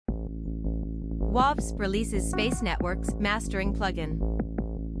WAVDSP releases Space Network's mastering plugin.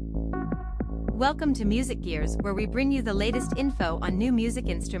 Welcome to Music Gears, where we bring you the latest info on new music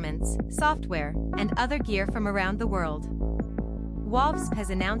instruments, software, and other gear from around the world. WAVDSP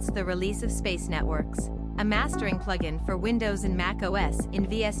has announced the release of Space Networks, a mastering plugin for Windows and macOS in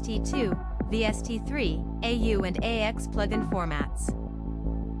VST2, VST3, AU and AX plugin formats.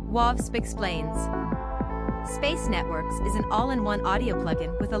 WAVDSP explains. Space Networks is an all-in-one audio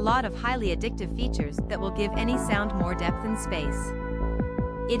plugin with a lot of highly addictive features that will give any sound more depth and space.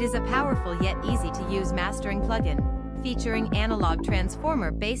 It is a powerful yet easy-to-use mastering plugin, featuring analog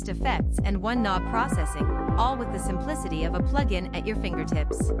transformer-based effects and one-knob processing, all with the simplicity of a plugin at your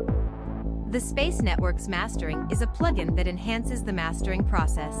fingertips. The Space Networks mastering is a plugin that enhances the mastering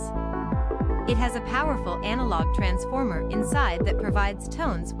process. It has a powerful analog transformer inside that provides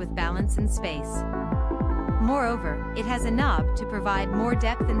tones with balance and space. Moreover, it has a knob to provide more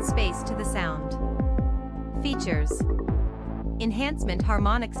depth and space to the sound. Features: Enhancement,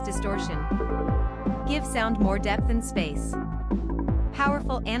 Harmonics, Distortion. Give sound more depth and space.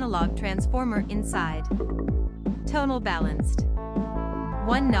 Powerful analog transformer inside. Tonal balanced.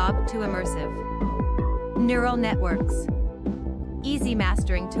 One knob to immersive. Neural networks. Easy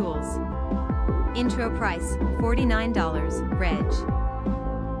mastering tools. Intro price, $49, reg.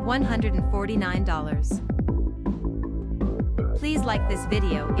 $149. Please like this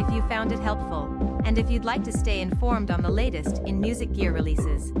video if you found it helpful, and if you'd like to stay informed on the latest in music gear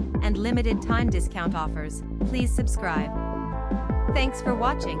releases and limited time discount offers, please subscribe. Thanks for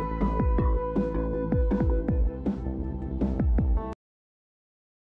watching.